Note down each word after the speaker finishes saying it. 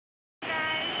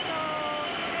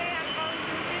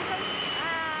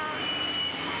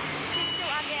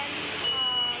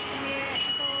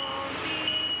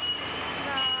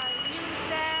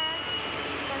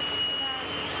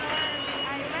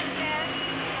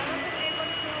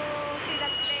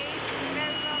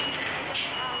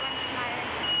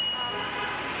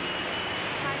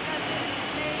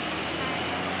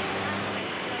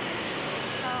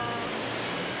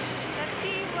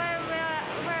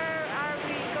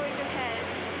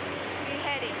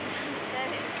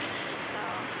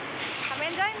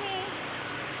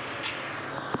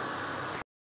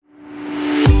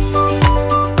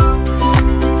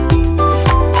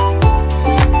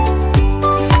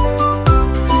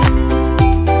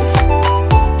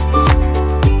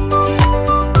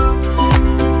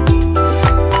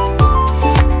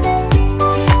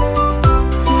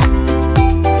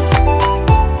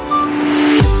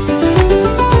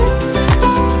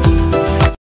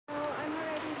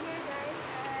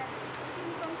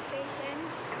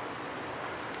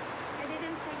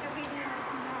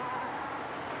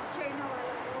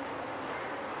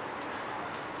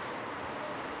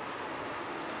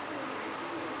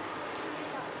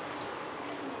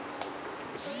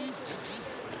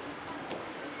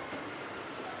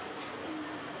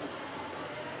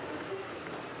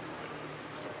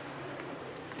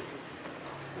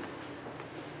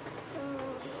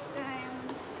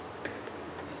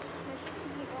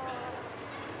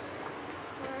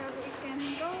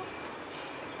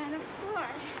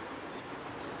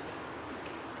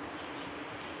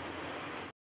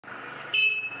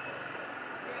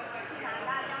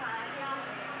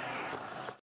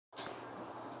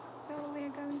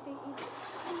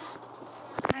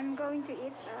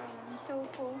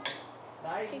tofu,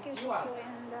 sticky hukuo,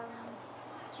 and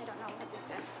I don't know what is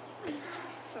that.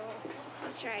 So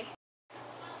let's try.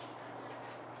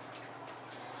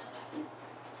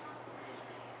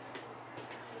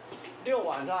 6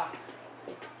碗是吧？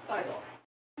带走。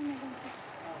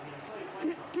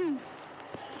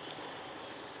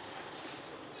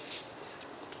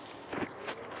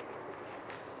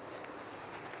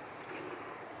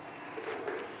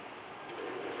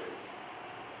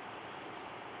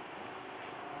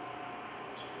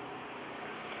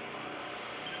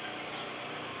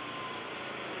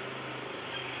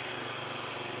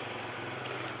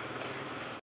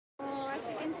As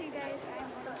you can see, guys,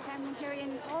 I'm here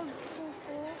in Old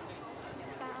Hukuo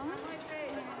town. And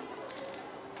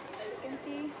you can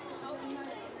see.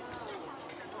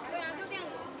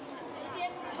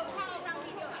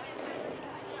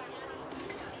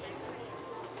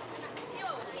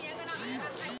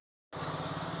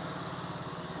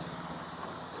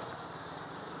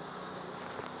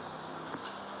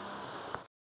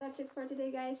 That's it for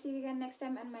today, guys. See you again next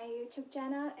time on my YouTube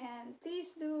channel, and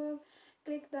please do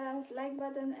click the like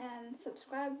button and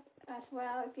subscribe as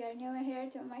well if you are new here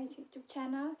to my YouTube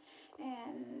channel.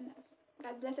 And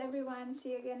God bless everyone.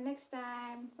 See you again next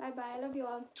time. Bye bye. I love you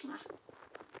all.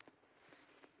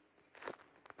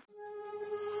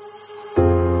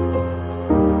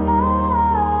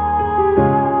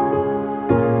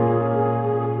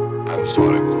 I'm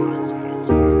sorry.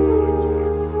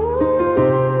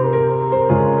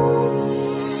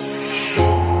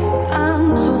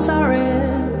 I'm so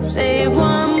sorry. Say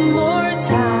one.